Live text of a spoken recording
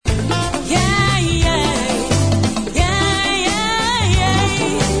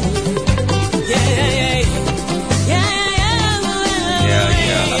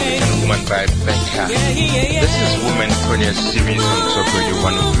Womenpreneurs series on Top Radio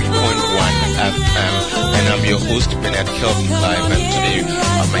 103.1 FM, and I'm your host Bernard Kelvin Clive. And today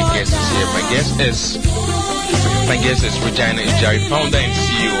my guest is here. My guest is Regina Agyare, founder and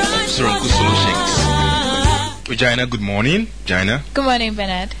CEO of Soronko Solutions. Regina, good morning. Regina. Good morning,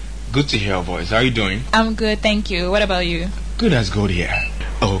 Bernard. Good to hear your voice. How are you doing? I'm good, thank you. What about you? Good as good here.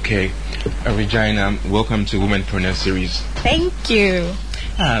 Okay. Regina, welcome to Womenpreneurs series. Thank you.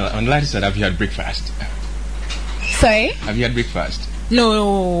 On the lighter side, have you had breakfast? Sorry? Have you had breakfast?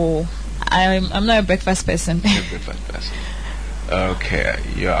 No, I'm not a breakfast person. You're a breakfast person. Okay,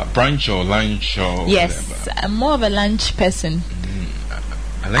 yeah, brunch or lunch or yes, whatever? I'm more of a lunch person.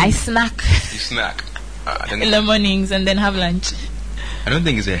 I snack. You snack? In the mornings and then have lunch. I don't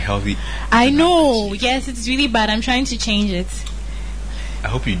think it's a healthy... I know, yes, it's really bad. I'm trying to change it. I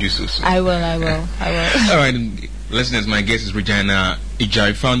hope you do so soon. I will. Alright, listeners, my guest is Regina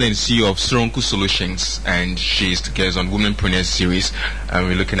Agyare, founder and CEO of Soronko Solutions, and she's the guest on Womenpreneurs series, and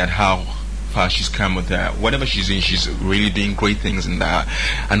we're looking at how far she's come with whatever she's doing. She's really doing great things, and I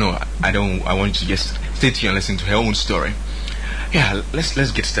want you to just stay tuned and listen to her own story. Yeah,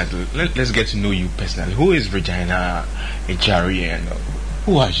 let's get started. Let's get to know you personally. Who is Regina Agyare, and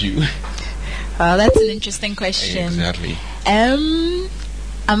who are you? Well, that's an interesting question. Exactly.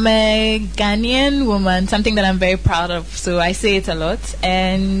 I'm a Ghanaian woman, something that I'm very proud of, so I say it a lot.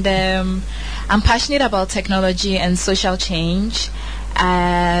 And I'm passionate about technology and social change.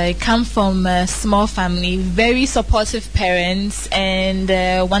 I come from a small family, very supportive parents, and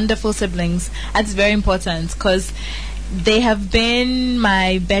wonderful siblings. That's very important because they have been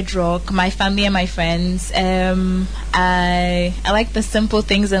my bedrock, my family and my friends. I like the simple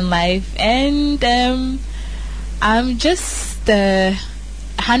things in life, and I'm just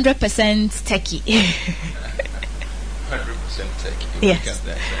 100% techie. 100% techie. Yes.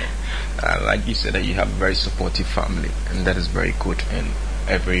 Like you said, that you have a very supportive family, and that is very good. And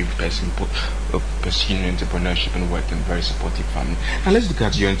every person pursuing entrepreneurship and working very supportive family. Now let's look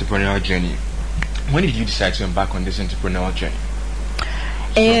at your entrepreneurial journey. When did you decide to embark on this entrepreneurial journey?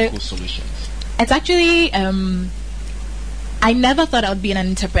 Soronko Solutions. It's actually I never thought I would be an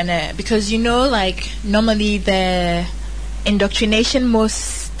entrepreneur because normally the indoctrination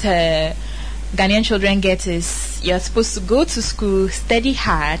most Ghanaian children get is you're supposed to go to school, study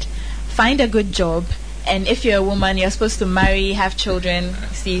hard, find a good job, and if you're a woman, you're supposed to marry, have children.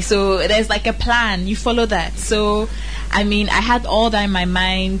 See, so there's like a plan. You follow that. So, I had all that in my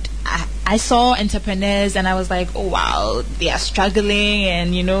mind. I saw entrepreneurs and I was like, oh wow, they are struggling,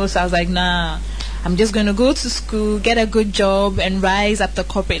 and so I was like, nah, I'm just going to go to school, get a good job, and rise up the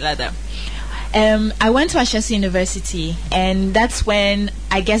corporate ladder. I went to Ashesi University, and that's when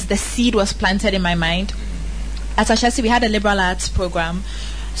I guess the seed was planted in my mind. At Ashesi, we had a liberal arts program,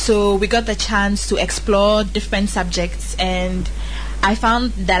 so we got the chance to explore different subjects, and I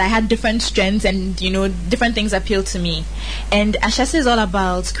found that I had different strengths and, different things appealed to me. And Ashesi is all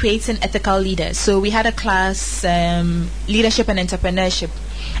about creating ethical leaders. So we had a class, leadership and entrepreneurship.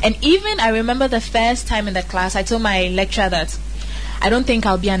 And even I remember the first time in the class, I told my lecturer that I don't think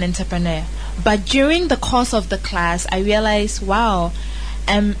I'll be an entrepreneur. But during the course of the class, I realized, wow,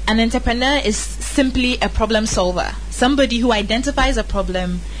 an entrepreneur is simply a problem solver. Somebody who identifies a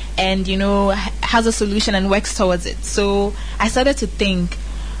problem and, has a solution and works towards it. So I started to think,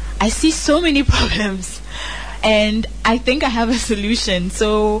 I see so many problems and I think I have a solution.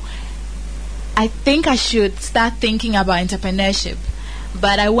 So I think I should start thinking about entrepreneurship.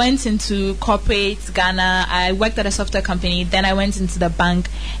 But I went into corporate Ghana. I worked at a software company. Then I went into the bank.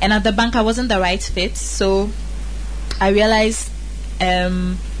 And at the bank, I wasn't the right fit. So I realized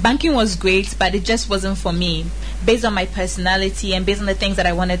banking was great, but it just wasn't for me, based on my personality and based on the things that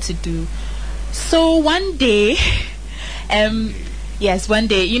I wanted to do. So one day, one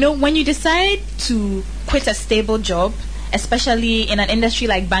day, when you decide to quit a stable job, especially in an industry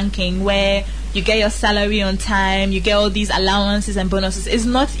like banking where you get your salary on time, you get all these allowances and bonuses, it's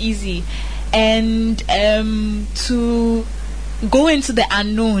not easy. And to go into the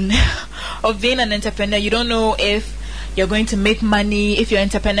unknown of being an entrepreneur, you don't know if you're going to make money, if your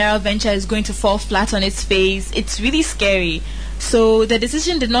entrepreneurial venture is going to fall flat on its face. It's really scary. So the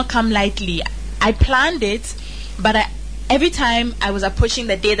decision did not come lightly. I planned it, but every time I was approaching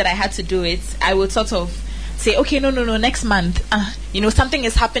the day that I had to do it, I would sort of say, okay, no, next month. Something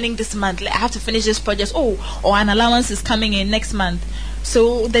is happening this month. I have to finish this project. Or an allowance is coming in next month.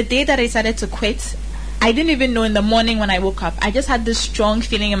 So the day that I decided to quit, I didn't even know in the morning when I woke up. I just had this strong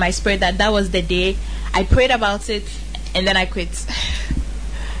feeling in my spirit that was the day. I prayed about it, and then I quit.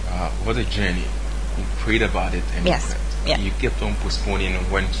 What a journey. You prayed about it and yes. You kept on postponing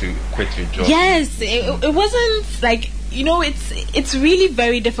and went to quit your job. Yes, it wasn't like it's really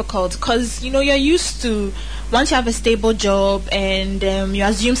very difficult because you're used to, once you have a stable job and you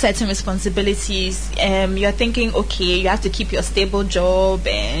assume certain responsibilities, you're thinking, okay, you have to keep your stable job,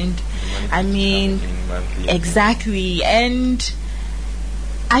 and exactly. And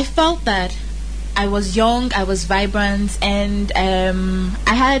I felt that I was young, I was vibrant, and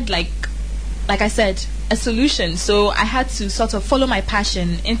I had, like I said, a solution. So I had to sort of follow my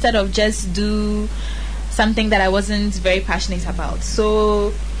passion instead of just do something that I wasn't very passionate about.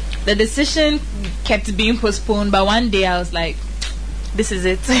 So the decision kept being postponed, but one day I was like, this is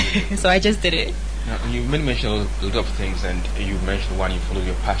it. So I just did it. Now, you mentioned a lot of things, and you mentioned one, you follow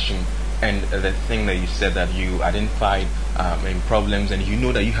your passion, and the thing that you said that you identified problems, and you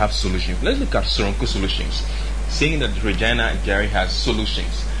know that you have solutions. Let's look at Soronko solutions. Saying that Regina Agyare has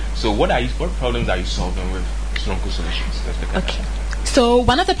solutions. So what problems are you solving with Soronko solutions? Let's look at that. So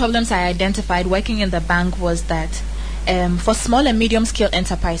one of the problems I identified working in the bank was that for small and medium scale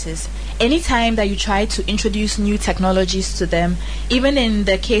enterprises, anytime that you try to introduce new technologies to them, even in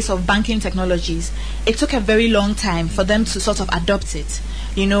the case of banking technologies, it took a very long time for them to sort of adopt it,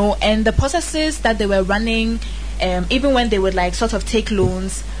 and the processes that they were running, even when they would sort of take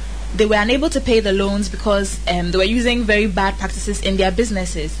loans, they were unable to pay the loans because they were using very bad practices in their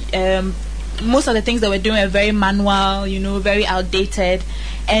businesses. Most of the things they were doing were very manual, very outdated,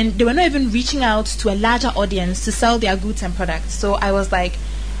 and they were not even reaching out to a larger audience to sell their goods and products. So I was like,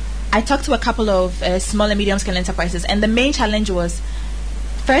 I talked to a couple of small and medium scale enterprises, and the main challenge was,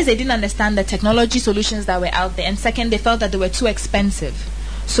 first, they didn't understand the technology solutions that were out there, and second, they felt that they were too expensive.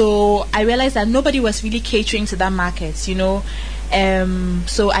 So I realized that nobody was really catering to that market, So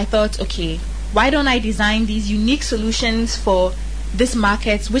I thought, okay, why don't I design these unique solutions for this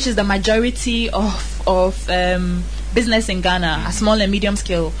market, which is the majority of business in Ghana, a small and medium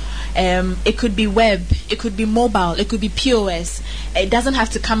scale. It could be web, it could be mobile, it could be POS. It doesn't have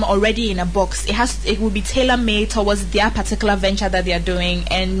to come already in a box. It will be tailor-made towards their particular venture that they are doing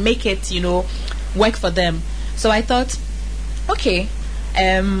and make it, work for them. So I thought, okay,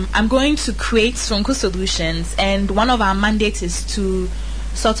 I'm going to create Soronko solutions, and one of our mandates is to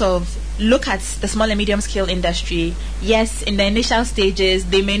sort of look at the small and medium scale industry. Yes, in the initial stages,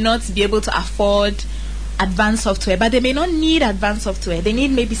 they may not be able to afford advanced software, but they may not need advanced software. They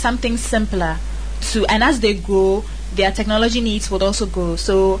need maybe something simpler and as they grow, their technology needs would also grow.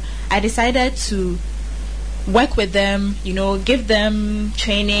 So I decided to work with them, give them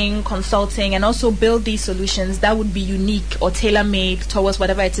training, consulting, and also build these solutions that would be unique or tailor-made towards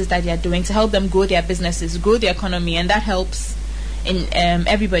whatever it is that they are doing to help them grow their businesses, grow the economy, and that helps in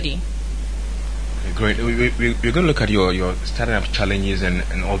everybody. Great. We're going to look at your starting up challenges and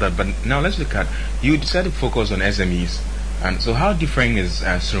all that, but now let's look at, you decided to focus on SMEs, and so how different is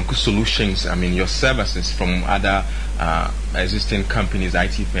Soronko Solutions, your services from other existing companies,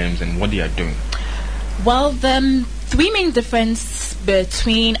 IT firms, and what they are doing? Well, the three main differences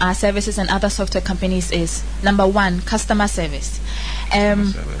between our services and other software companies is, number one, customer service.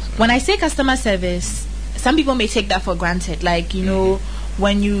 When I say customer service, some people may take that for granted,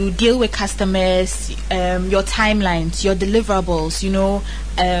 when you deal with customers, your timelines, your deliverables,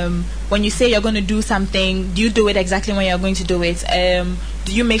 when you say you're going to do something, do you do it exactly when you're going to do it?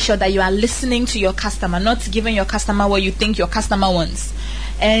 Do you make sure that you are listening to your customer, not giving your customer what you think your customer wants?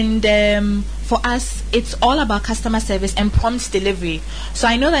 And for us, it's all about customer service and prompt delivery. So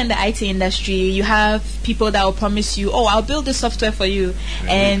I know that in the IT industry, you have people that will promise you, I'll build this software for you.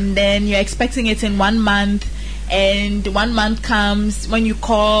 And then you're expecting it in 1 month. And 1 month comes, when you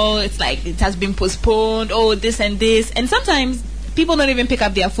call, it's like it has been postponed, this and this. And sometimes people don't even pick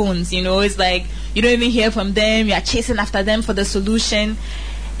up their phones, it's like you don't even hear from them, you are chasing after them for the solution.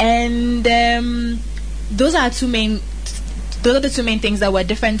 And those are the two main things that we're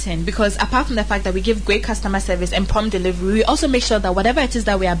different in, because apart from the fact that we give great customer service and prompt delivery, we also make sure that whatever it is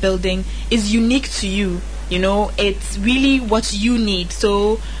that we are building is unique to you. It's really what you need.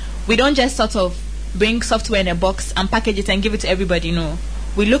 So we don't just sort of bring software in a box and package it and give it to everybody. No,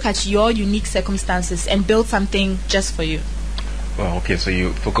 we look at your unique circumstances and build something just for you. Well, okay, so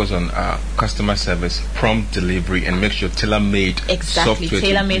you focus on customer service, prompt delivery, and make sure tailor-made software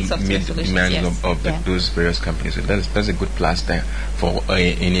solutions, demands of those various companies. So that's a good plus there for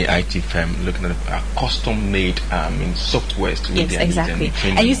any IT firm looking at custom-made software to meet their needs.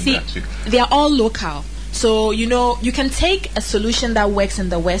 And you see, they are all local. So, you can take a solution that works in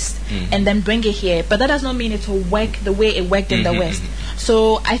the West and then bring it here, but that does not mean it will work the way it worked in the West.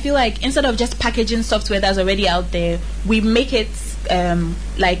 So I feel like instead of just packaging software that's already out there, we make it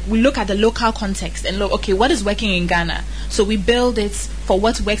like we look at the local context and look, okay, what is working in Ghana? So we build it for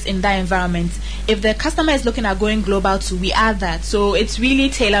what works in that environment. If the customer is looking at going global too, we add that. So it's really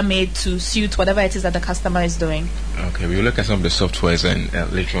tailor-made to suit whatever it is that the customer is doing. Okay, we'll look at some of the softwares and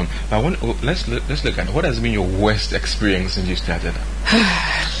later on. But let's look at what has been your worst experience since you started.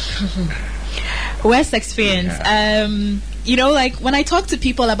 Worst experience. Yeah. You know, like when I talk to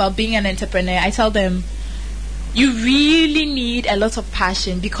people about being an entrepreneur, I tell them you really need a lot of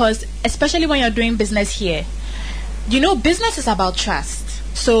passion, because especially when you're doing business here, you know, business is about trust.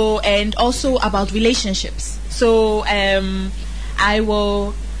 So, and also about relationships. So, I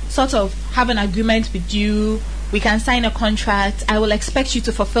will sort of have an agreement with you. We can sign a contract. I will expect you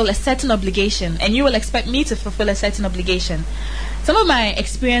to fulfill a certain obligation, and you will expect me to fulfill a certain obligation. Some of my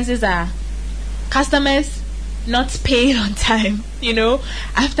experiences are customers not paying on time, you know,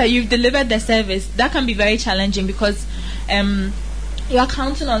 after you've delivered the service. That can be very challenging because you're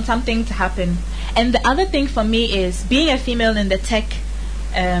counting on something to happen. And the other thing for me is being a female in the tech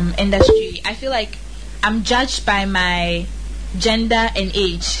industry. I feel like I'm judged by my gender and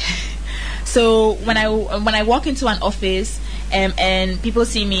age. So when I walk into an office and people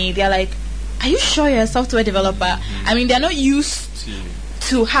see me, they're like, "Are you sure you're a software developer?" I mean, they're not used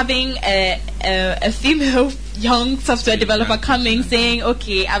to having a female young software developer coming saying,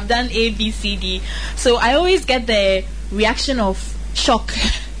 "Okay, I've done A, B, C, D." So I always get the reaction of shock.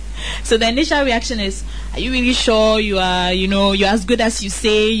 So the initial reaction is, "Are you really sure you are, you know, you're as good as you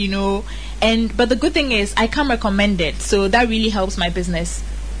say, you know?" But the good thing is I come recommended, so that really helps my business.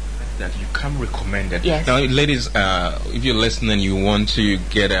 That you come recommended. Yes. Now, ladies, if you're listening, you want to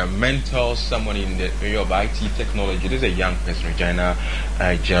get a mentor, someone in the area of IT technology. This is a young person, Regina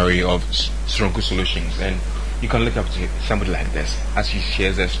Agyare of Soronko Solutions, and you can look up to somebody like this as she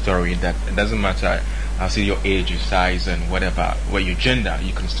shares a story that it doesn't matter. I'll see your age, your size, and whatever, your gender.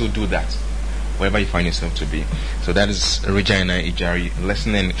 You can still do that wherever you find yourself to be. So that is Regina Agyare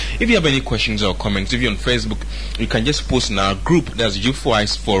listening. If you have any questions or comments, if you're on Facebook, you can just post in our group. That's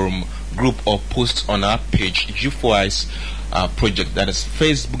YouthWise Forum group, or post on our page, YouthWise Project. That is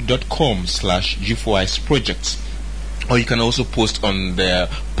facebook.com/YouthWise Project. Or you can also post on the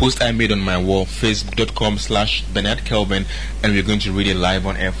post I made on my wall, facebook.com/Bernard Kelvin, and we're going to read it live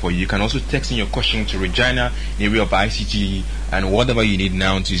on air for you. You can also text in your question to Regina in the area of ICT and whatever you need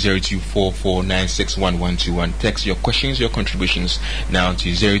now to 0244961121. Text your questions, your contributions now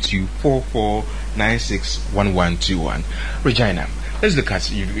to 0244961121. Regina, let's look at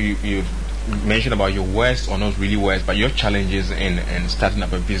you've mentioned about your worst, or not really worst, but your challenges in starting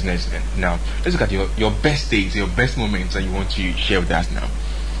up a business. Now let's look at your best days, your best moments that you want to share with us now.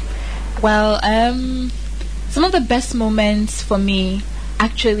 Well, some of the best moments for me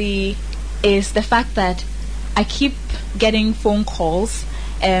actually is the fact that I keep getting phone calls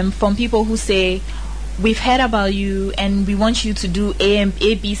from people who say, "We've heard about you and we want you to do A,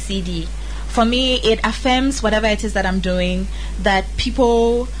 B, C, D." For me, it affirms whatever it is that I'm doing, that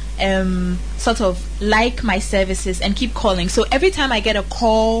people sort of like my services and keep calling. So every time I get a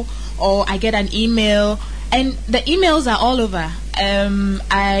call or I get an email, and the emails are all over.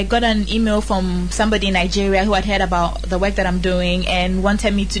 I got an email from somebody in Nigeria who had heard about the work that I'm doing and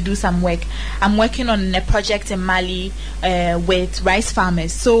wanted me to do some work. I'm working on a project in Mali with rice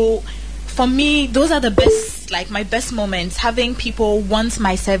farmers. So for me, those are the best, like my best moments, having people want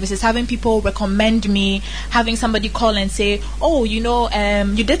my services, having people recommend me, having somebody call and say, "Oh, you know,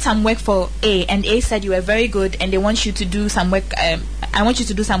 you did some work for A, and A said you were very good and they want you to do some work. I want you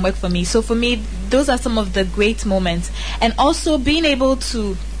to do some work for me." So for me, those are some of the great moments. And also being able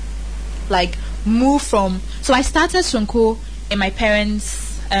to like move from, so I started Soronko in my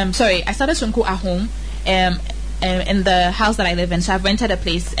parents, I started Soronko at home, in the house that I live in. So I've rented a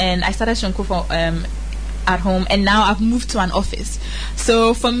place and I started Soronko for at home, and now I've moved to an office.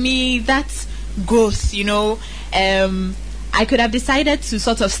 So for me, that's growth, you know. I could have decided to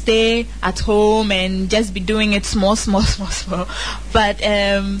sort of stay at home and just be doing it small. But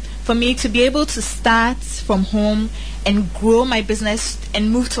for me to be able to start from home and grow my business and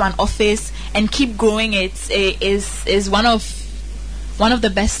move to an office and keep growing it is one of the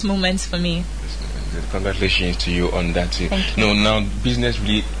best moments for me. Congratulations to you on that. Thank you. No, now business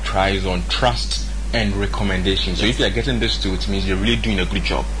really thrives on trust and recommendation. So if you are getting this too, it means you're really doing a good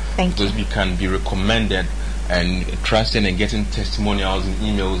job. Thank you. Because we can be recommended and trusted and getting testimonials and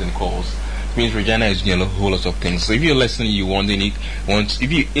emails and calls. It means Regina is doing a whole lot of things. So if you're listening,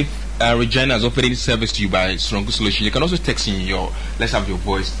 if Regina has offered any service to you by Soronko Solution. You can also text in let's have your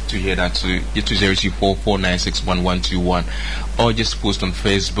voice to hear that to 202449611121, or just post on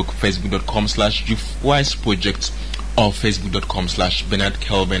Facebook, facebook.com/YouthWise Project, or facebook.com/Bernard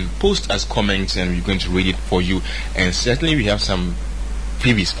Kelvin. Post as comments and we're going to read it for you, and certainly we have some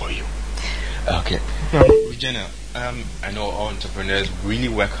freebies for you. Okay. Regina, I know all entrepreneurs really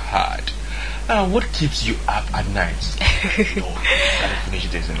work hard. What keeps you up at night?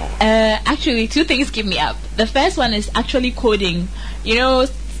 Actually, two things keep me up. The first one is actually coding.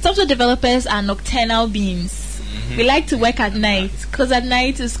 Software developers are nocturnal beings. Mm-hmm. We like to work at night because at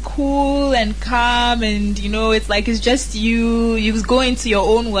night is cool and calm, and it's like it's just you go into your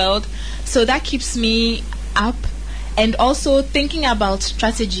own world. So that keeps me up. And also thinking about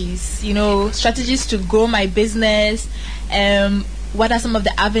strategies, strategies to grow my business. What are some of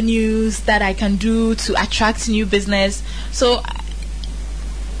the avenues that I can do to attract new business? So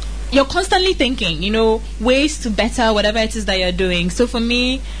you're constantly thinking, ways to better whatever it is that you're doing. So for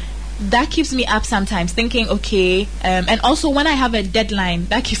me, that keeps me up sometimes, thinking, okay. And also when I have a deadline,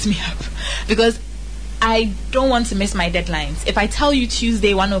 that keeps me up because I don't want to miss my deadlines. If I tell you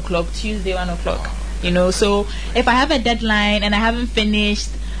Tuesday 1 o'clock, so if I have a deadline and I haven't finished,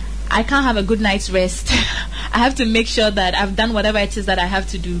 I can't have a good night's rest. I have to make sure that I've done whatever it is that I have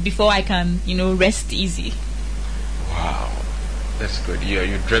to do before I can, rest easy. Wow, that's good.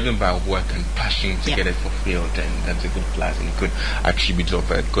 You're driven by work and passion to get it fulfilled, and that's a good plus and good attribute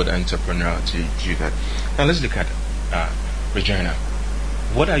of a good entrepreneur to do that. Now let's look at Regina.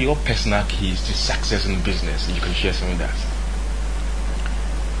 What are your personal keys to success in business? You can share some with us.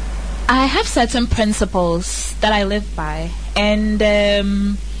 I have certain principles that I live by, and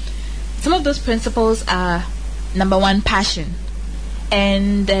some of those principles are: number one, passion,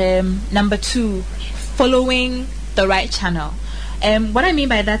 and number two, following the right channel. What I mean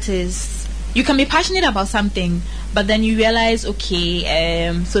by that is you can be passionate about something, but then you realize, okay,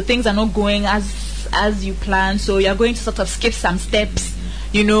 so things are not going as you plan, so you're going to sort of skip some steps,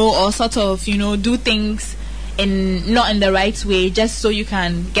 or sort of, do things not in the right way just so you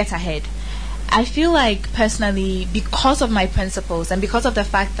can get ahead. I feel like personally, because of my principles and because of the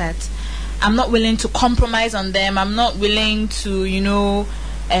fact that I'm not willing to compromise on them, I'm not willing to,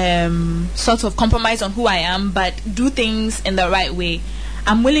 sort of compromise on who I am, but do things in the right way.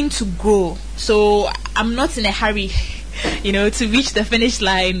 I'm willing to grow, so I'm not in a hurry, to reach the finish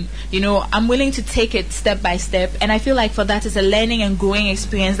line. I'm willing to take it step by step, and I feel like for that is a learning and growing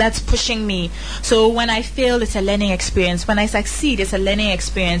experience that's pushing me. So when I fail, it's a learning experience. When I succeed, it's a learning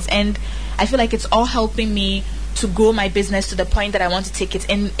experience, and I feel like it's all helping me to grow my business to the point that I want to take it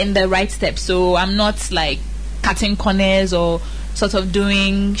in the right steps. So I'm not like cutting corners or sort of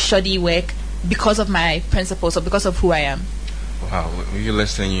doing shoddy work because of my principles or because of who I am. Wow, if you're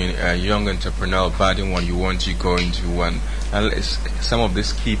listening, a young entrepreneur, budding one, you want to go into one. Some of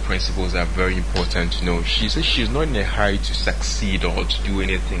these key principles are very important to know. She says she's not in a hurry to succeed or to do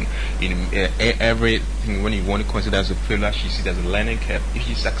anything. Everything, when you want to consider as a failure, she sees it as a learning curve. If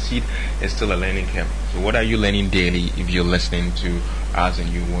you succeed, it's still a learning curve. So what are you learning daily if you're listening to us and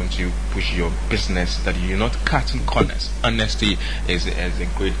you want to push your business, that you're not cutting corners? Honesty is a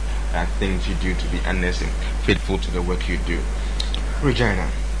great thing to do, to be honest and faithful to the work you do. Regina,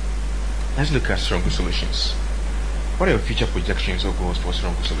 let's look at Soronko Solutions. What are your future projections or goals for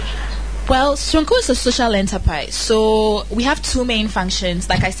Soronko Solutions? Well, Soronko is a social enterprise, so we have two main functions.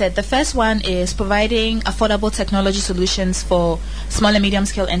 Like I said, the first one is providing affordable technology solutions for small and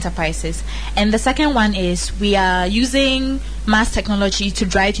medium-scale enterprises. And the second one is we are using mass technology to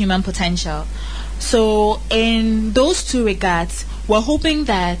drive human potential. So in those two regards, we're hoping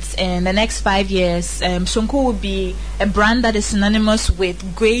that in the next 5 years, Soronko will be a brand that is synonymous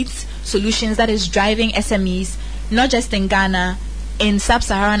with great solutions that is driving SMEs, not just in Ghana, in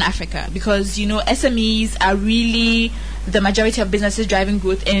sub-Saharan Africa, because SMEs are really the majority of businesses driving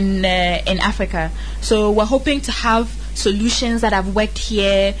growth in Africa. So we're hoping to have solutions that have worked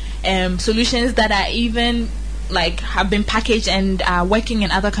here, solutions that are even have been packaged and are working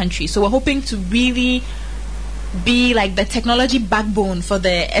in other countries. So we're hoping to really be like the technology backbone for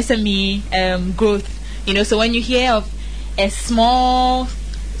the SME growth. So when you hear of a small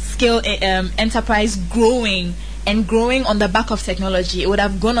scale enterprise growing on the back of technology, it would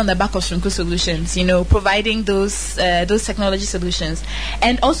have gone on the back of Soronko Solutions, providing those technology solutions.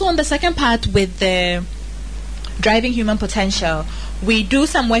 And also on the second part with the driving human potential, we do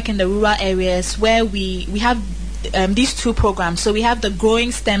some work in the rural areas where we have these two programs. So we have the Growing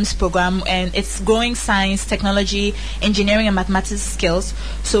STEMs program, and it's growing science, technology, engineering, and mathematics skills.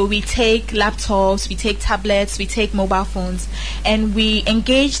 So we take laptops, we take tablets, we take mobile phones, and we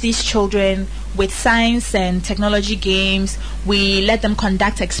engage these children with science and technology games. We let them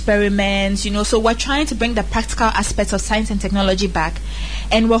conduct experiments, so we're trying to bring the practical aspects of science and technology back.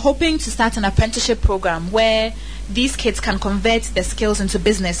 And we're hoping to start an apprenticeship program where these kids can convert their skills into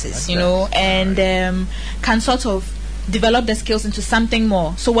businesses, and can sort of develop their skills into something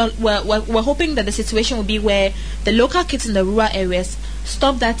more. So we're hoping that the situation will be where the local kids in the rural areas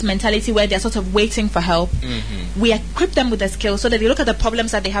stop that mentality where they're sort of waiting for help. We equip them with the skills so that they look at the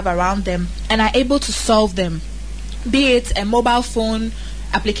problems that they have around them and are able to solve them. Be it a mobile phone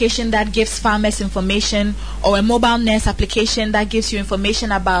application that gives farmers information, or a mobile nurse application that gives you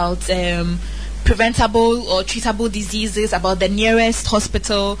information about preventable or treatable diseases, about the nearest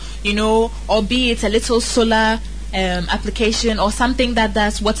hospital, or be it a little solar application or something that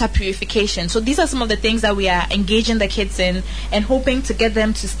does water purification. So these are some of the things that we are engaging the kids in and hoping to get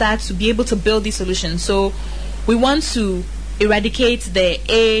them to start to be able to build these solutions. So we want to eradicate the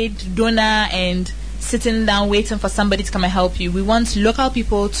aid, donor, and sitting down waiting for somebody to come and help you. We want local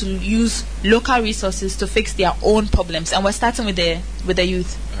people to use local resources to fix their own problems, and we're starting with the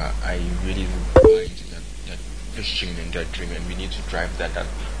youth. I really buy into that vision and that dream, and we need to drive that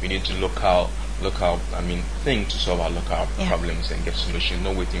we need to local think to solve our local problems and get solutions,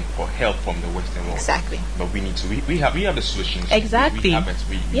 not waiting for help from the Western world. Exactly. But we need to we have the solutions. Exactly. We have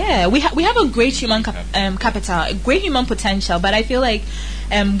a great human capital, a great human potential, but I feel like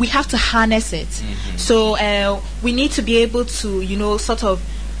we have to harness it. So we need to be able to sort of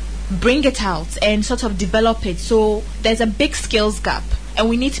bring it out and sort of develop it. So there's a big skills gap, and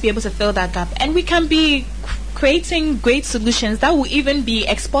we need to be able to fill that gap, and we can be creating great solutions that will even be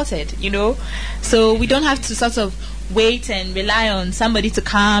exported, so we don't have to sort of wait and rely on somebody to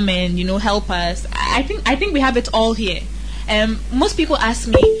come and help us. I think we have it all here. Most people ask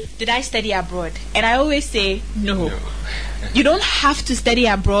me, did I study abroad? And I always say no. You don't have to study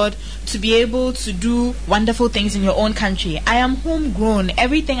abroad to be able to do wonderful things in your own country. I am homegrown.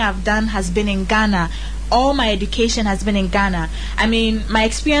 Everything I've done has been in Ghana. All my education has been in Ghana. I mean, my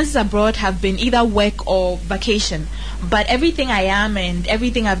experiences abroad have been either work or vacation. But everything I am and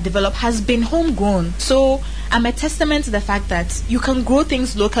everything I've developed has been homegrown. So I'm a testament to the fact that you can grow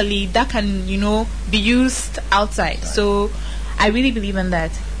things locally that can, be used outside. So I really believe in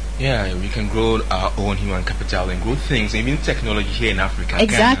that. Yeah, we can grow our own human capital and grow things, even technology here in Africa.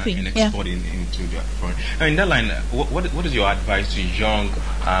 Exactly. Ghana, and export into the foreign. Now, in that line, what is your advice to young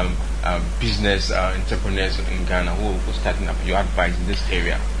business entrepreneurs in Ghana who are starting up? Your advice in this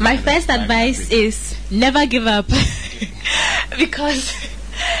area? My first advice is never give up, because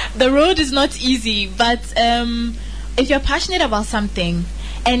the road is not easy. But if you're passionate about something,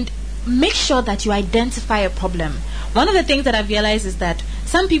 and make sure that you identify a problem. One of the things that I've realized is that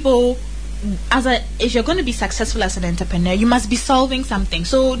some people, if you're going to be successful as an entrepreneur, you must be solving something.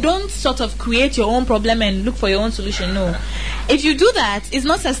 So don't sort of create your own problem and look for your own solution. No. If you do that, it's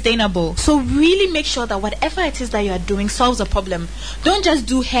not sustainable. So really make sure that whatever it is that you are doing solves a problem. Don't just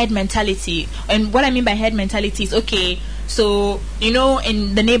do herd mentality. And what I mean by herd mentality is, okay, so,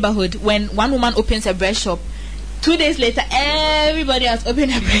 in the neighborhood, when one woman opens a bread shop, 2 days later, everybody has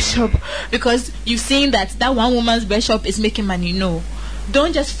opened a bread shop because you've seen that one woman's bread shop is making money. No.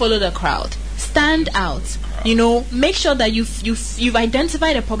 Don't just follow the crowd. Stand out. Make sure that you've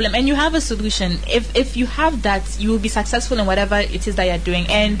identified a problem and you have a solution. If you have that, you will be successful in whatever it is that you're doing.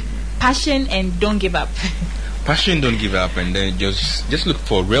 And passion, and don't give up. Passion, don't give up, and then just look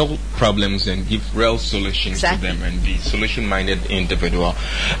for real problems and give real solutions to them, and be solution-minded individual.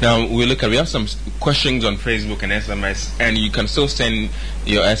 Now we have some questions on Facebook and SMS, and you can still send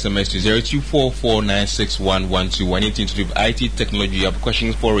your SMS to 0244961121. Anything to do with IT technology. You have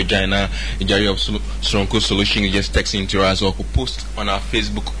questions for Regina Agyare of Soronko Solutions, you just text into us, or post on our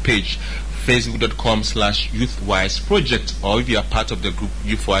Facebook page, facebook.com/YouthWise Project, or if you are part of the group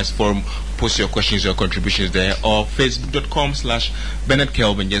YouthWise Forum, post your questions, your contributions there, or facebook.com/Bernard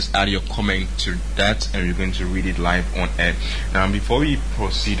Kelvin. Just add your comment to that, and we're going to read it live on air. Now, before we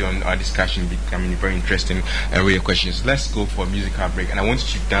proceed on our discussion, becoming very interesting, and read your questions, let's go for a musical break. And I want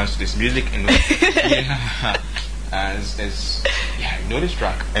you to dance to this music, and you know this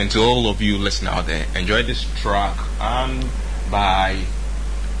track. And to all of you listening out there, enjoy this track by.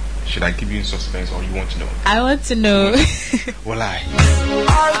 Should I keep you in suspense, or you want to know? I want to know. Well, I.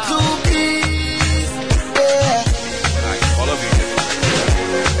 All of you.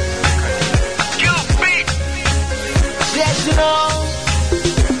 Yes, you know.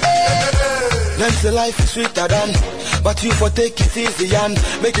 Let's say life is sweeter than, but you for take it easy and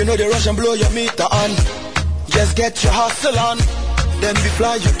make you know the rush and blow your meter on. Just get your hustle on, then we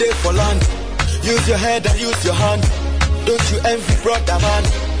fly you day for land. Use your head and use your hand. Don't you envy brother man?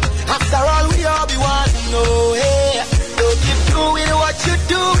 After all we all be one. No, hey, don't keep doing what you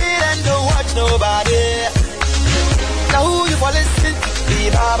doing and don't watch nobody. Now who you for listen? Be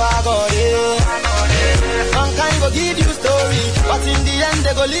Baba God, mankind go give you story, but in the end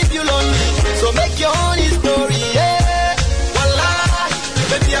they go leave you lonely. So make your own story, yeah. Wallahi,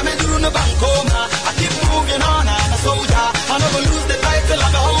 baby I'm a do no bankoma. I keep moving on, I'm a soldier. I never lose the title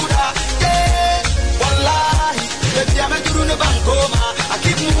I'm a holder, yeah. Wallahi, baby I'm a do no bankoma. I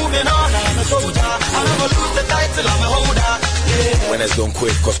keep moving on, I'm a soldier. I never lose the title I'm a holder, yeah. Winners don't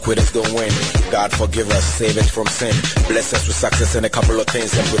quit, cause quitters don't win. God forgive us, save us from sin. Bless us with success and a couple of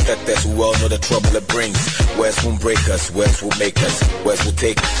things, and protect us who all know the trouble it brings. Words won't break us, words will make us, words will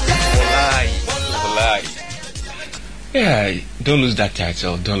take us. Lie. Yeah, don't lose that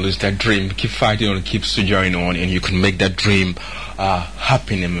title, don't lose that dream. Keep fighting on, keep soldiering on, and you can make that dream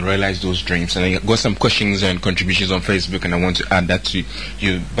happen and realize those dreams. And I got some questions and contributions on Facebook, and I want to add that to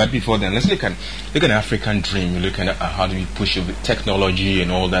you. But before then, let's look at an African dream. Look at how do we push it with technology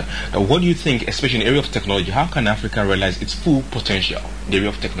and all that. What do you think, especially in the area of technology, how can Africa realize its full potential in the area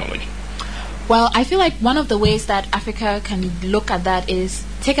of technology? Well, I feel like one of the ways that Africa can look at that is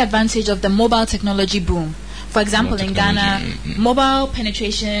take advantage of the mobile technology boom. For example, in Ghana, mobile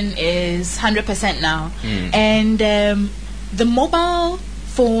penetration is 100% now. And the mobile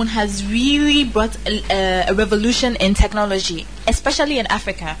phone has really brought a revolution in technology, especially in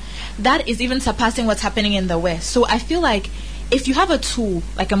Africa. That is even surpassing what's happening in the West. So I feel like if you have a tool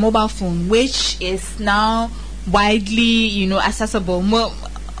like a mobile phone, which is now widely, accessible,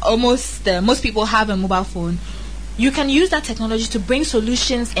 most people have a mobile phone. You can use that technology to bring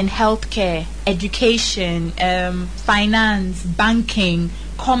solutions in healthcare, education, finance, banking,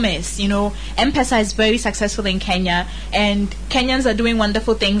 commerce. M-Pesa is very successful in Kenya, and Kenyans are doing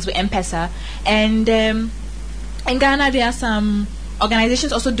wonderful things with M-Pesa. And in Ghana, there are some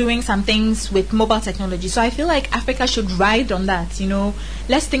organizations also doing some things with mobile technology. So I feel like Africa should ride on that.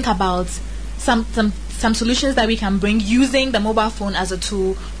 Let's think about some solutions that we can bring using the mobile phone as a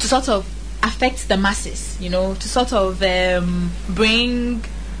tool to sort of affect the masses, to sort of bring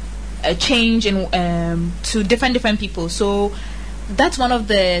a change in to different people. So that's one of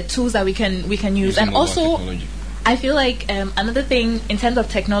the tools that we can use. And also technology. I feel like another thing in terms of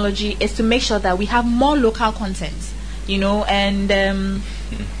technology is to make sure that we have more local content, and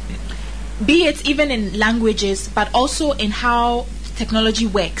be it even in languages, but also in how technology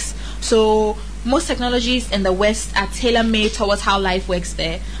works. So most technologies in the West are tailor-made towards how life works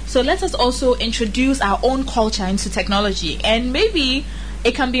there. So let us also introduce our own culture into technology. And maybe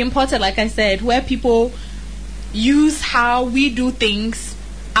it can be imported, like I said, where people use how we do things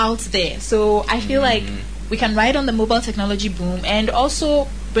out there. So I feel like we can ride on the mobile technology boom and also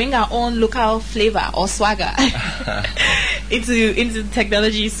bring our own local flavor or swagger into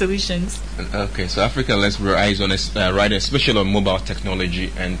technology solutions. Okay, so Africa, let's rise on ride, especially on mobile technology,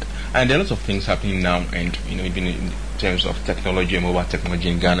 and there are lots of things happening now, and even in terms of technology and mobile technology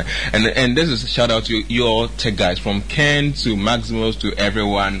in Ghana. And this is a shout out to your tech guys, from Ken to Maximus to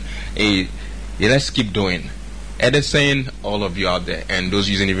everyone. Hey, let's keep doing. Edison, all of you out there, and those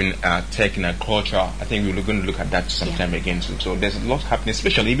using even tech and culture. I think we're going to look at that sometime again soon. So there's a lot happening,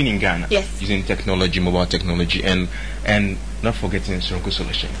 especially even in Ghana, using technology, mobile technology, and not forgetting Soronko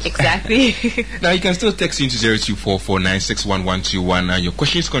solutions. Exactly. Now you can still text into 0244961121 your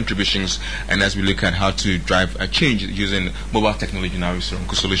questions, contributions, and as we look at how to drive a change using mobile technology now with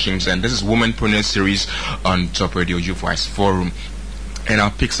Soronko solutions. And this is WomenPreneurs series on Top Radio YouthWise Forum. And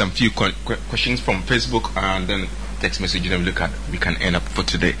I'll pick some few questions from Facebook and then text messages and we can end up for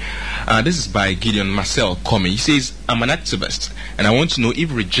today. This is by Gideon Marcel Comey. He says, I'm an activist and I want to know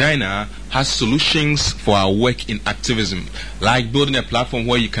if Regina has solutions for our work in activism, like building a platform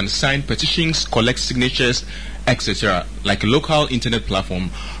where you can sign petitions, collect signatures, etc., like a local internet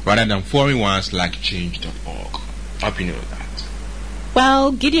platform rather than foreign ones like change.org. How do you know that?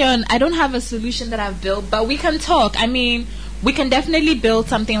 Well, Gideon, I don't have a solution that I've built, but we can talk. I mean, we can definitely build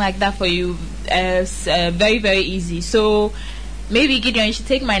something like that for you. Very, very easy. So maybe, Gideon, you should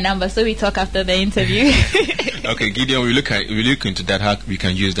take my number so we talk after the interview. Okay, Gideon, we look into that, how we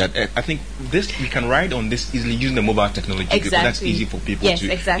can use that. I think we can ride on this easily using the mobile technology. Exactly. Because that's easy for people to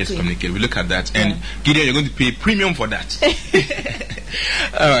just communicate. We look at that. And Gideon, you're going to pay premium for that.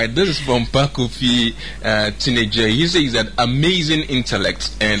 Alright, this is from Pakofi Teenager. He says that amazing intellect,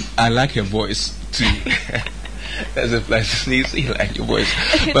 and I like her voice too. That's a pleasure to sneeze. You like your voice.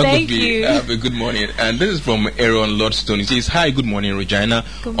 Thank you. Good morning. And this is from Aaron Lordstone. He says, "Hi, good morning, Regina.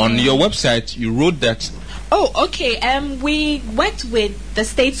 Good morning. On your website, you wrote that." Oh, okay. We worked with the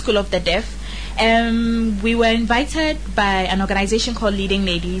State School of the Deaf. We were invited by an organization called Leading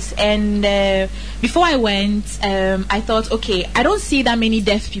Ladies, and before I went, I thought, okay, I don't see that many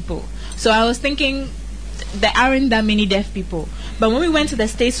deaf people, so I was thinking there aren't that many deaf people. But when we went to the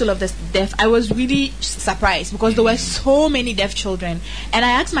State School of the Deaf, I was really surprised because there were so many deaf children, and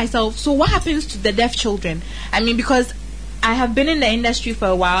I asked myself, so what happens to the deaf children? I mean, because I have been in the industry for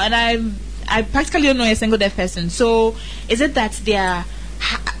a while, and I practically don't know a single deaf person. So is it that they are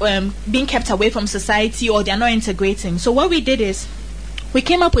being kept away from society, or they are not integrating? So what we did is we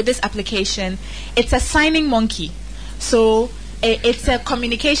came up with this application. It's a signing monkey. So it's a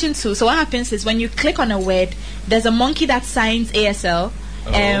communication tool. So what happens is when you click on a word, there's a monkey that signs ASL.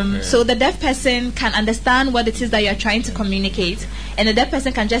 Okay. So the deaf person can understand what it is that you're trying to communicate, and the deaf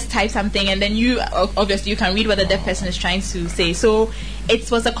person can just type something, and then you obviously you can read what the deaf person is trying to say. So it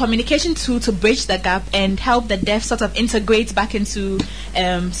was a communication tool to bridge the gap and help the deaf sort of integrate back into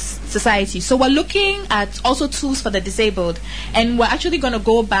society. So we're looking at also tools for the disabled, and we're actually going to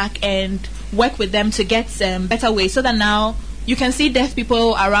go back and work with them to get better ways, so that now you can see deaf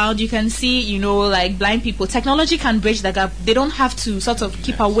people around, you can see, like blind people. Technology can bridge the gap. They don't have to sort of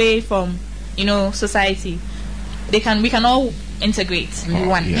keep away from, society. We can all integrate in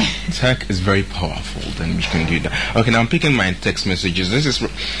one. Yeah. Tech is very powerful, then we can do that. Okay, now I'm picking my text messages. This is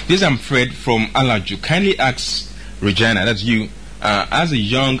Fred from Alaju. Kindly ask Regina, that's you, as a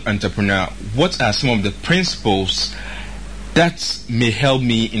young entrepreneur, what are some of the principles that may help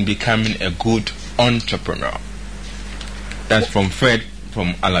me in becoming a good entrepreneur? That's from Fred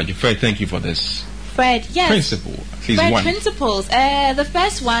from Alaju. Fred, thank you for this. Fred, yes. Principle. Please, Fred, one. principles. The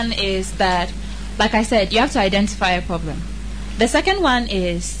first one is that, like I said, you have to identify a problem. The second one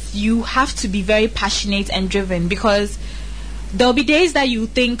is you have to be very passionate and driven, because there'll be days that you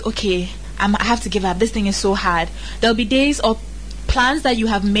think, okay, I have to give up. This thing is so hard. There'll be days or plans that you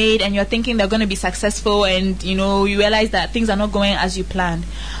have made and you're thinking they're going to be successful, and you realize that things are not going as you planned.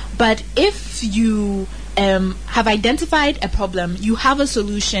 But if you have identified a problem, you have a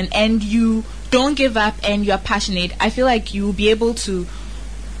solution, and you don't give up and you're passionate, I feel like you will be able to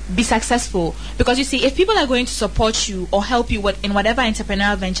be successful. Because you see, if people are going to support you or help you in whatever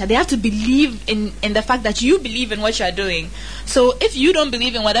entrepreneurial venture, they have to believe in the fact that you believe in what you're doing. So if you don't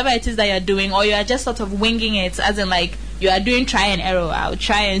believe in whatever it is that you're doing, or you are just sort of winging it, as in like you are doing try and error, I'll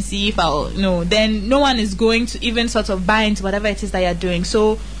try and see if then no one is going to even sort of buy into whatever it is that you're doing.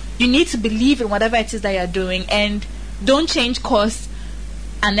 So you need to believe in whatever it is that you're doing, and don't change course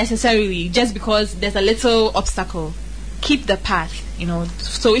unnecessarily just because there's a little obstacle. Keep the path,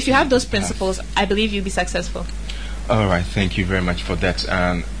 So if you have those principles, I believe you'll be successful. All right, thank you very much for that.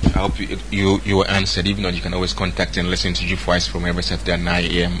 I hope you were answered. Even though you can always contact and listen to YouthWise from every Saturday at 9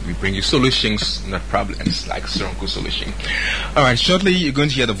 a.m. We bring you solutions, not problems, like Soronko solution. All right, shortly you're going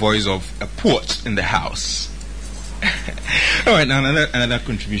to hear the voice of a poet in the house. All right, now another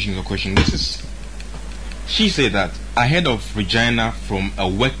contribution or question. She said that I heard of Regina from a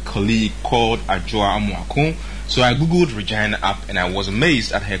work colleague called Ajua Amuakun. So I googled Regina up and I was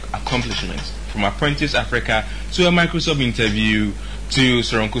amazed at her accomplishments. From Apprentice Africa to a Microsoft interview to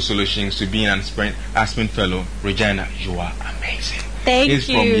Soronko Solutions to being an Aspen Fellow, Regina, you are amazing. Thank you. It's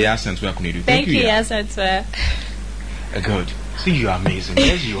from Yasan to Akunidu. Thank you, Yasan. Good. See, you are amazing.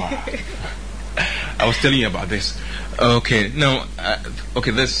 Yes, you are. I was telling you about this. Okay, now,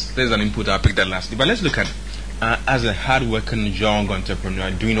 there's an input. I'll pick that lastly. But let's look at as a hard-working young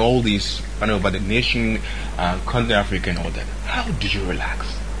entrepreneur doing all this over the nation, continent Africa and all that. How do you relax?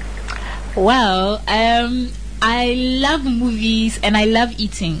 Well, I love movies and I love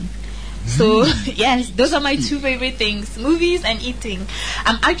eating. So, yes, those are my two favorite things, movies and eating.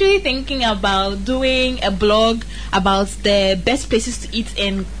 I'm actually thinking about doing a blog about the best places to eat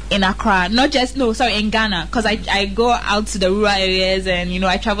in Accra. In Ghana, because I go out to the rural areas and,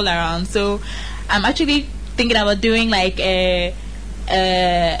 I travel around. So, I'm actually thinking about doing like a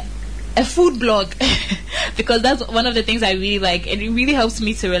food blog because that's one of the things I really like. It really helps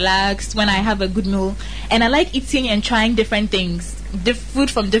me to relax when I have a good meal, and I like eating and trying different things, food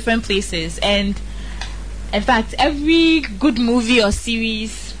from different places. And in fact, every good movie or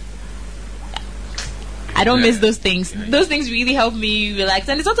series, I don't miss those things. Those things really help me relax,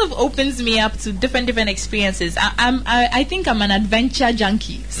 and it sort of opens me up to different experiences. I think I'm an adventure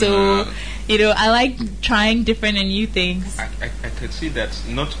junkie, so I like trying different and new things. I could see that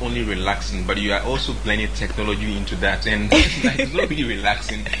not only relaxing, but you are also blending technology into that, and it's not really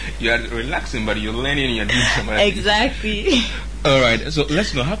relaxing. You are relaxing, but you're learning and you're doing something. Exactly. All right, so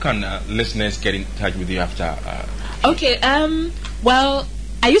let's know, how can listeners get in touch with you after? Okay. Well,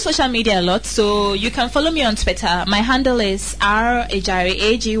 I use social media a lot, so you can follow me on Twitter. My handle is Agyare,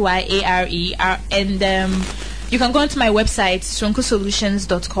 Agyare, and you can go onto my website,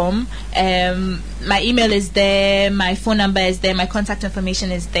 soronkosolutions.com. My email is there, my phone number is there, my contact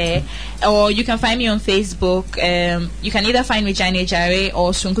information is there. Or you can find me on Facebook. You can either find Regina Agyare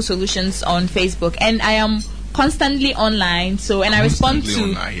or Soronko Solutions on Facebook. And I am constantly online, so I respond to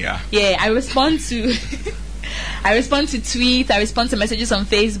online, I respond to I respond to tweets, I respond to messages on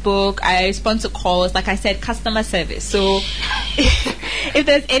Facebook, I respond to calls, like I said, customer service. So if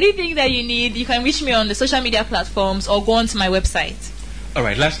there's anything that you need, you can reach me on the social media platforms or go onto my website. All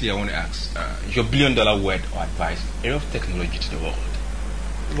right, lastly, I want to ask your $1 billion word or advice, area of technology to the world.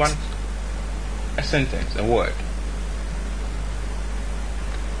 A sentence, a word.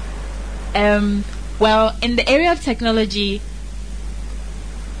 Well, in the area of technology,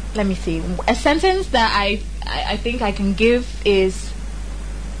 let me see. A sentence that I think I can give is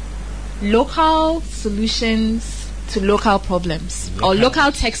local solutions to local problems, or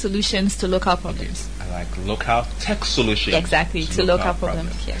local tech solutions to local problems. I like local tech solutions. Exactly, to local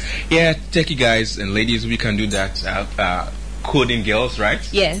problems. Yes. Yeah, techie guys and ladies, we can do that. Coding girls, right?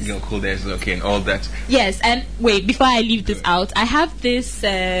 Yes. Girl coders, okay, and all that. Yes, and wait, before I leave this out, I have this.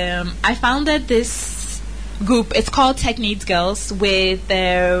 I founded this group. It's called Tech Needs Girls with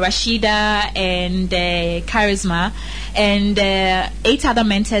Rashida and Charisma and 8 other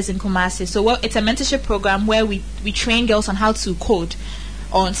mentors in Kumasi. So it's a mentorship program where we train girls on how to code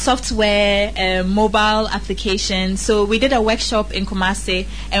on software, mobile applications. So we did a workshop in Kumasi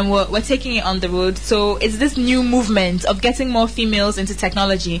and we're taking it on the road. So it's this new movement of getting more females into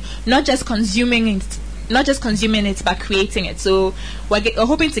technology, not just consuming it, but creating it. So we're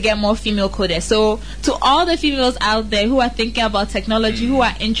hoping to get more female coders. So to all the females out there who are thinking about technology, who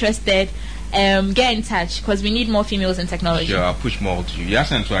are interested, get in touch, because we need more females in technology. Sure, I'll push more to you.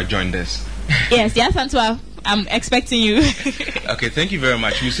 Yasantua, join this. Yes, Yasantua, I'm expecting you. Okay, thank you very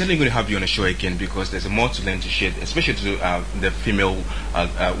much. We're certainly going to have you on the show again, because there's more to learn to share, especially to the female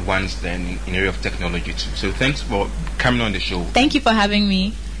ones then in area of technology too. So thanks for coming on the show. Thank you for having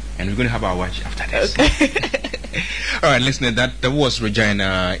me. And we're going to have our watch after this. Okay. All right, listener, that was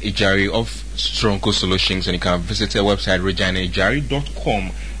Regina Agyare of Soronko Solutions, and you can visit her website,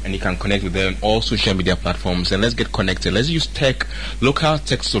 reginaAgyare.com, and you can connect with her on all social media platforms. And let's get connected. Let's use local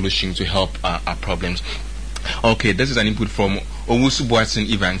tech solutions to help our problems. Okay, this is an input from Owusu Boatson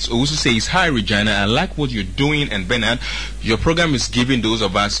Evans. Owusu says, "Hi Regina, I like what you're doing, and Bernard, your program is giving those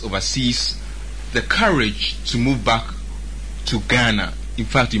of us overseas the courage to move back to Ghana. In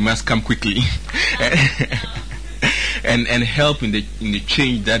fact, you must come quickly and help in the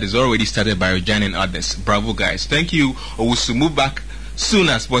change that is already started by Regina and others. Bravo, guys! Thank you. Owusu, move back soon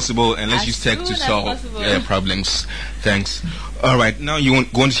as possible, and let's use tech to solve problems. Thanks. All right, now you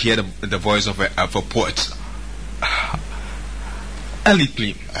want to hear the voice of a poet. Ali,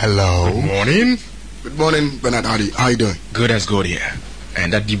 please. Hello. Good morning. Good morning, Bernard. How you doing? Good as good here.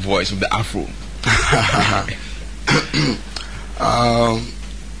 And that deep voice with the afro.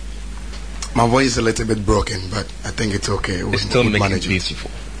 My voice is a little bit broken, but I think it's okay. It's still making it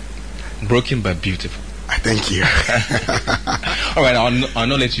beautiful. Broken but beautiful. Thank you. All right, I'll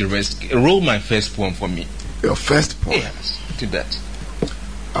not let you rest. Roll my first poem for me. Your first poem? Yes, do that.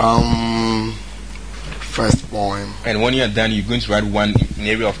 First poem. And when you're done, you're going to write one in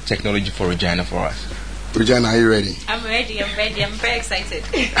area of technology for Regina for us. Regina, are you ready? I'm ready. I'm very excited.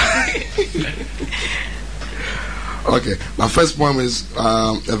 Okay, my first poem is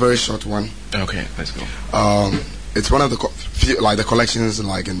a very short one. Okay, let's go. It's one of the collections in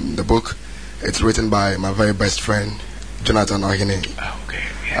the book. It's written by my very best friend, Jonathan Ohene. Okay.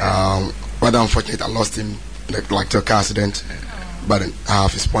 Yeah. Rather unfortunate, I lost him to a car accident. But I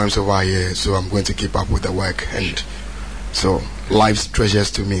have his poems over here, so I'm going to keep up with the work. And so, life's treasures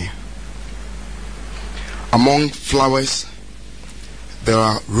to me. Among flowers, there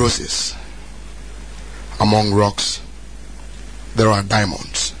are roses. Among rocks, there are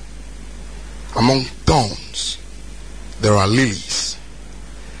diamonds. Among thorns, there are lilies.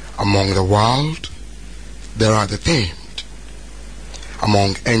 Among the wild, there are the tamed.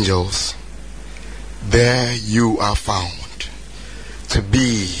 Among angels, there you are found to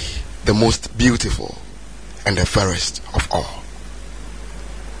be the most beautiful and the fairest of all.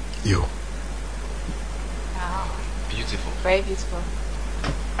 You. Wow. Beautiful. Very beautiful.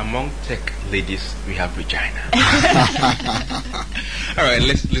 Among tech ladies, we have Regina. All right,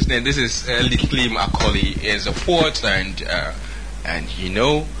 listen. This is Likli Macaulay. Is a poet, and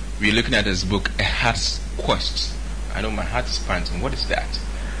we're looking at his book, A Heart's Quest. I know my heart is panting. What is that?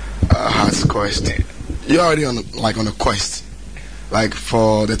 A Heart's Quest. You're already on a quest. Like,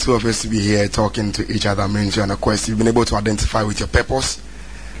 for the two of us to be here talking to each other means you're on a quest. You've been able to identify with your purpose,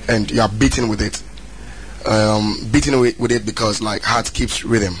 and you are beating with it. Beating with it because like heart keeps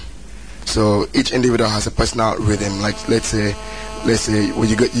rhythm. So each individual has a personal rhythm. Like let's say when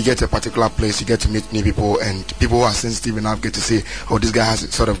you get to a particular place, you get to meet new people, and people who are sensitive enough get to say, oh, this guy has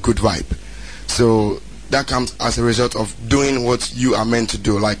a sort of good vibe. So that comes as a result of doing what you are meant to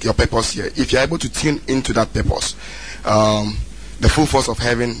do, like your purpose here. If you're able to tune into that purpose, the full force of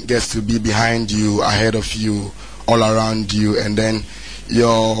heaven gets to be behind you, ahead of you, all around you, and then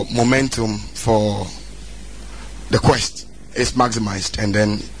your momentum for the quest is maximized, and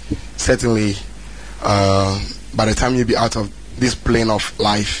then certainly by the time you be out of this plane of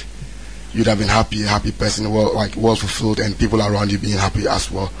life, you'd have been a happy person, well fulfilled, and people around you being happy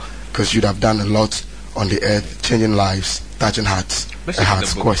as well, because you'd have done a lot on the earth, changing lives, touching hearts. A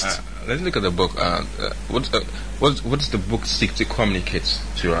heart's quest. Let's look at the book. What does the book seek to communicate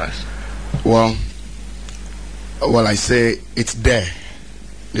to us? Well, I say it's there.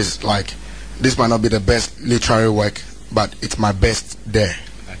 This might not be the best literary work, but it's my best there.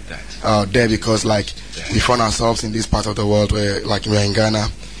 Like that. There because we find ourselves in this part of the world where, like we're in Ghana,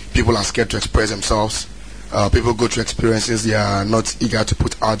 people are scared to express themselves. People go through experiences they are not eager to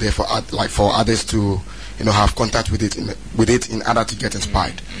put out there for others to have contact with it in order to get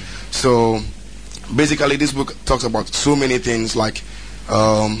inspired. Mm-hmm. So basically, this book talks about so many things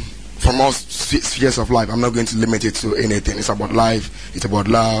from all spheres of life. I'm not going to limit it to anything. It's about life. It's about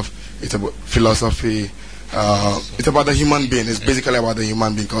love. It's about philosophy. It's about the human being. It's basically about the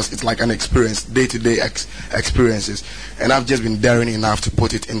human being because it's like an experience, day-to-day experiences. And I've just been daring enough to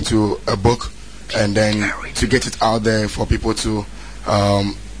put it into a book and then to get it out there for people to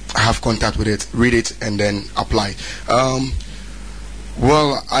have contact with it, read it, and then apply.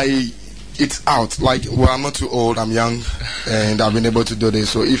 It's out. I'm not too old. I'm young, and I've been able to do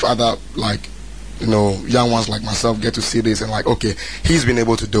this. So if other young ones like myself get to see this and okay, he's been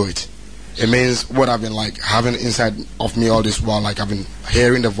able to do it. It means what I've been having inside of me all this while. I've been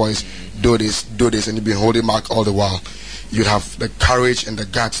hearing the voice, do this, and you've been holding back all the while. You have the courage and the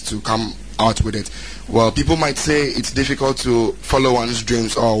guts to come out with it. Well, people might say it's difficult to follow one's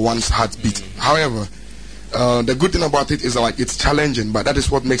dreams or one's heartbeat. However, the good thing about it is it's challenging, but that is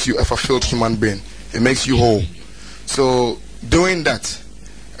what makes you a fulfilled human being. It makes you whole. So doing that,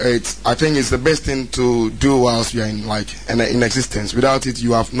 I think it's the best thing to do whilst you're in existence. Without it,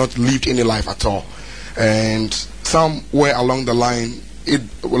 you have not lived any life at all. And somewhere along the line,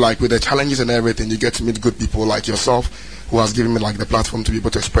 with the challenges and everything, you get to meet good people like yourself, who has given me the platform to be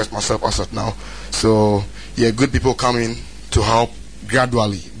able to express myself as of now. So yeah, good people come in to help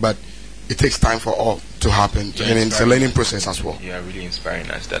gradually, but it takes time for all to happen, and it's a learning process as well. Yeah, really inspiring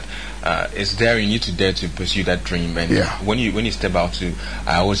us that it's there. You need to dare to pursue that dream, and when you step out to,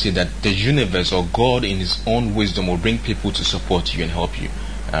 I always say that the universe or God in His own wisdom will bring people to support you and help you,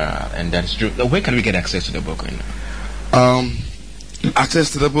 and that's true. Where can we get access to the book?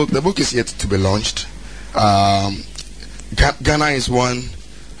 Access to the book is yet to be launched. Ghana is one.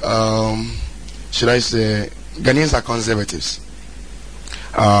 Should I say Ghanaians are conservatives.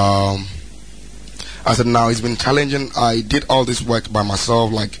 As of now, it's been challenging. I did all this work by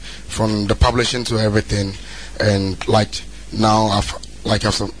myself, from the publishing to everything, and now I've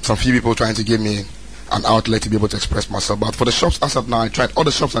some few people trying to give me an outlet to be able to express myself. But for the shops, as of now, I tried all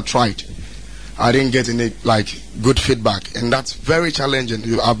the shops. I didn't get any good feedback, and that's very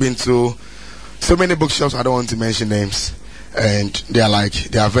challenging. I've been to so many bookshops. I don't want to mention names, and there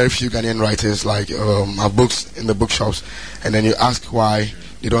are very few Ghanaian writers have books in the bookshops, and then you ask why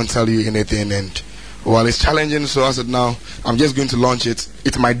they don't tell you anything, and it's challenging. So as of now, I'm just going to launch it.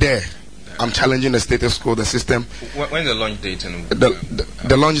 It's my dare. I'm challenging the status quo, the system. When's the launch date?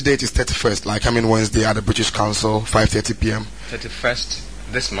 The launch date is 31st, coming Wednesday at the British Council, 5:30 p.m.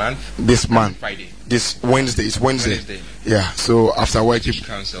 31st this month. This month. Friday. This Wednesday. It's Wednesday. Yeah. So after work,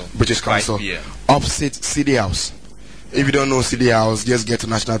 British Council, opposite City House. If you don't know City House, just get to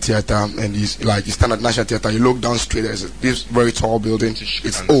National Theatre, and you stand at National Theatre. You look down straight. There's this very tall building.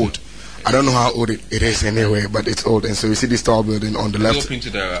 It's old. I don't know how old it is anyway, but it's old. And so you see this tall building on the left. It's open to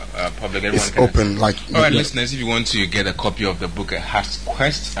the public. It's open. Like, all right, listeners, if you want to get a copy of the book, A Heart's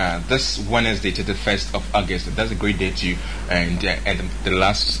Quest, this Wednesday, 31st of August. That's a great day to you, and the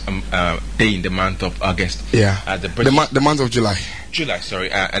last day in the month of August. Yeah. The month of July.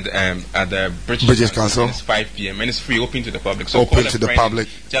 Sorry, at the British Council. It's 5 p.m. and it's free, open to the public. So open to the public.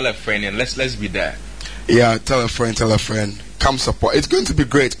 Tell a friend, and let's be there. Yeah, tell a friend. Come support. It's going to be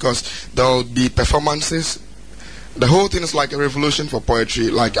great because there will be performances. The whole thing is like a revolution for poetry.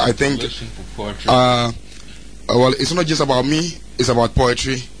 Like, I think, well, it's not just about me. It's about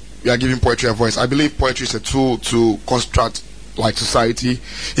poetry. We are giving poetry a voice. I believe poetry is a tool to construct like society.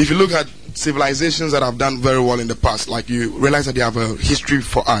 If you look at civilizations that have done very well in the past, like, you realize that they have a history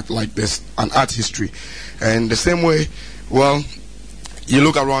for art. Like, there's an art history, and the same way, well, you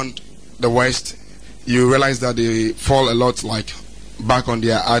look around the West, you realize that they fall a lot like back on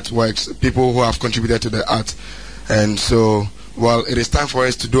their artworks, people who have contributed to the art. And so, well, it is time for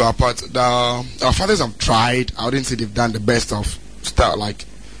us to do our part. Our fathers have tried. I wouldn't say they've done the best of stuff. Like,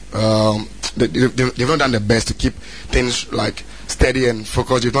 they've not done the best to keep things like steady and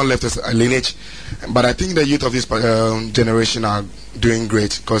focused. They've not left us a lineage. But I think the youth of this generation are doing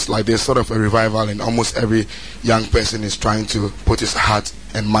great, because like there's sort of a revival, and almost every young person is trying to put his heart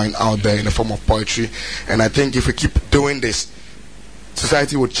and mind out there in the form of poetry. And I think if we keep doing this,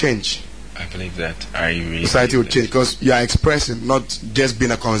 society will change. I believe that. Society will change because you are expressing, not just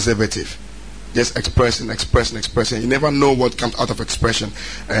being a conservative. Just expressing. You never know what comes out of expression.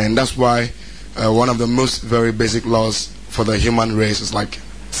 And that's why one of the most very basic laws for the human race is like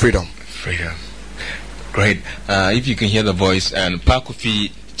freedom. Great. If you can hear the voice, and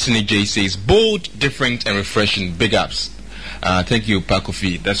Pakofi Tsinijay says, bold, different, and refreshing. Big ups. Thank you,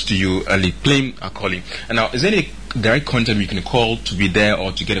 Pakofi. That's to you, Ali. Claim a calling. And now, is there any direct contact we can call to be there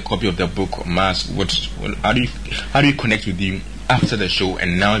or to get a copy of the book or mass? How do you connect with you after the show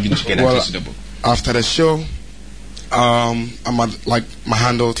and now even to get access to the book? After the show, I'm at like my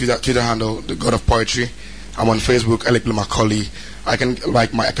handle, Twitter handle, The God of Poetry. I'm on Facebook, Ali Macaulay. I can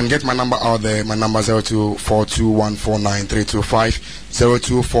get my number out there. My number 0242149325,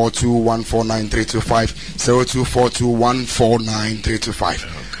 0242149325, 0242149325.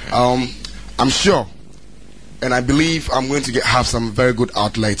 Okay. I'm sure, and I believe I'm going to have some very good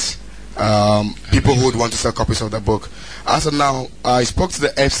outlets. People who would want to sell copies of the book. As of now, I spoke to the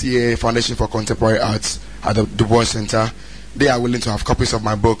FCA, Foundation for Contemporary Arts, at the Du Bois Center. They are willing to have copies of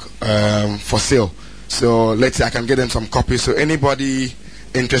my book for sale. So let's say I can get them some copies. So anybody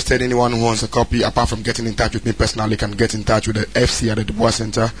interested, anyone who wants a copy, apart from getting in touch with me personally, can get in touch with the FC at the Du Bois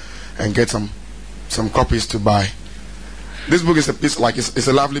Center and get some copies to buy. This book is a piece, like it's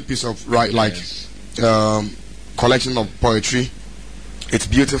a lovely piece of collection of poetry. It's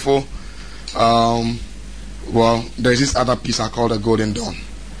beautiful. Well, there's this other piece I call the Golden Dawn.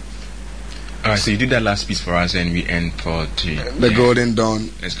 Alright, so you did that last piece for us and we end for the Golden Dawn.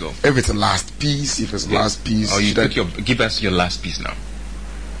 Let's go. If it's a last piece, last piece. Oh, give us your last piece now.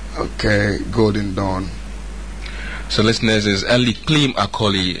 Okay, Golden Dawn. So listeners, is Ali Claim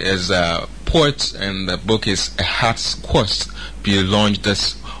Akoli is a poet, and the book is A Heart's Quest, be launched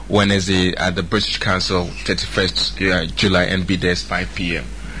this Wednesday at the British Council, 31st July, and be there 5 p.m.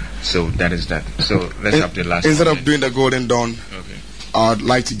 So that is that. So let's have the last. Instead of doing the Golden Dawn, okay, I'd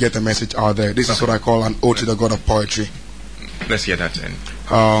like to get the message out there. This is what I call an ode to the God of poetry. Let's hear that then.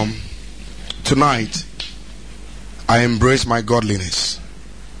 Tonight, I embrace my godliness.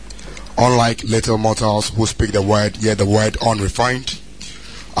 Unlike little mortals who speak the word, yet the word unrefined,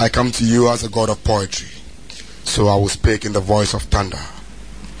 I come to you as a God of poetry. So I will speak in the voice of thunder.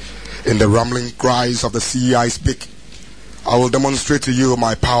 In the rumbling cries of the sea I speak. I will demonstrate to you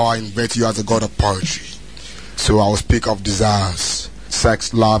my power and virtue as a God of poetry. So I will speak of desires,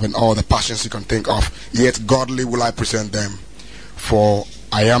 sex, love, and all the passions you can think of, yet godly will I present them, for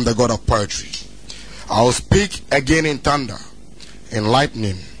I am the God of poetry. I will speak again in thunder, in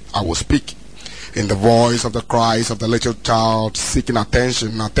lightning I will speak, in the voice of the cries of the little child seeking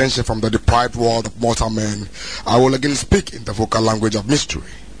attention from the deprived world of mortal men. I will again speak in the vocal language of mystery.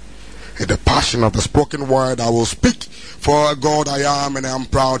 In the passion of the spoken word I will speak, for a God I am, and I am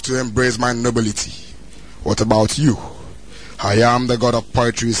proud to embrace my nobility. What about you? I am the God of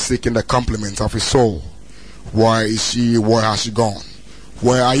poetry, seeking the compliments of his soul. Where is she? Where has she gone?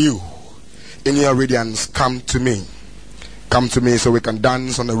 Where are you? In your radiance, come to me. Come to me so we can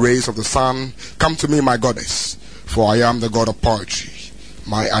dance on the rays of the sun. Come to me, my goddess, for I am the God of poetry.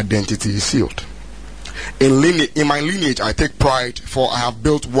 My identity is sealed. In my lineage I take pride, for I have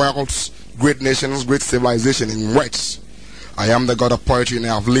built worlds, great nations, great civilization in words. I am the God of poetry, and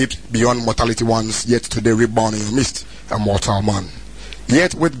I have lived beyond mortality once, yet today reborn in your midst, a mortal man.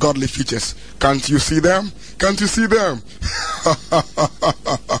 Yet with godly features. Can't you see them? Can't you see them?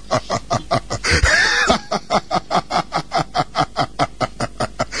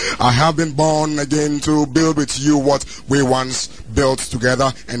 I have been born again to build with you what we once built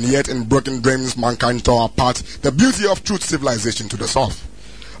together, and yet in broken dreams mankind tore apart the beauty of truth civilization to the south.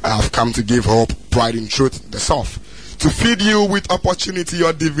 I have come to give hope, pride in truth, the south. To feed you with opportunity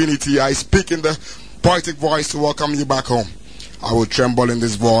or divinity, I speak in the poetic voice to welcome you back home. I will tremble in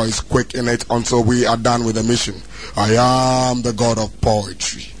this voice, quick in it, until we are done with the mission. I am the God of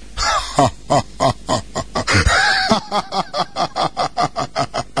poetry.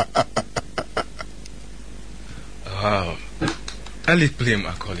 Wow. Early claim,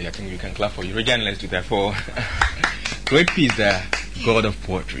 Akoli. I think we can clap for you. Regina, let's do that for great piece there, God of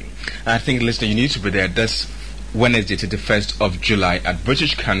Poetry. I think, listener, you need to be there this Wednesday to the 1st of July at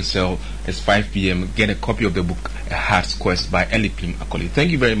British Council. It's 5 p.m. Get a copy of the book, A Heart's Quest by Early Claim, Akoli.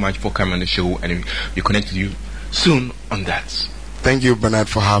 Thank you very much for coming on the show, and we connect with you soon on that. Thank you, Bernard,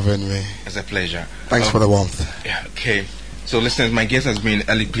 for having me. It's a pleasure. Thanks for the warmth. Yeah, okay. So, listeners, my guest has been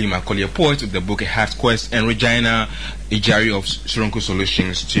Early Claim Akoli, a poet with the book A Heart's Quest, and Regina Agyare of Soronko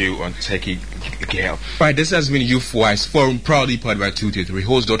Solutions to on Techie Gh. Right, this has been YouthWise Forum, proudly powered by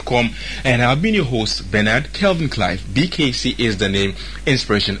 233host.com, and I've been your host, Bernard Kelvin Clive. BKC is the name,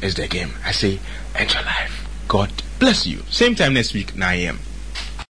 inspiration is the game. I say, enjoy life. God bless you. Same time next week, 9 a.m.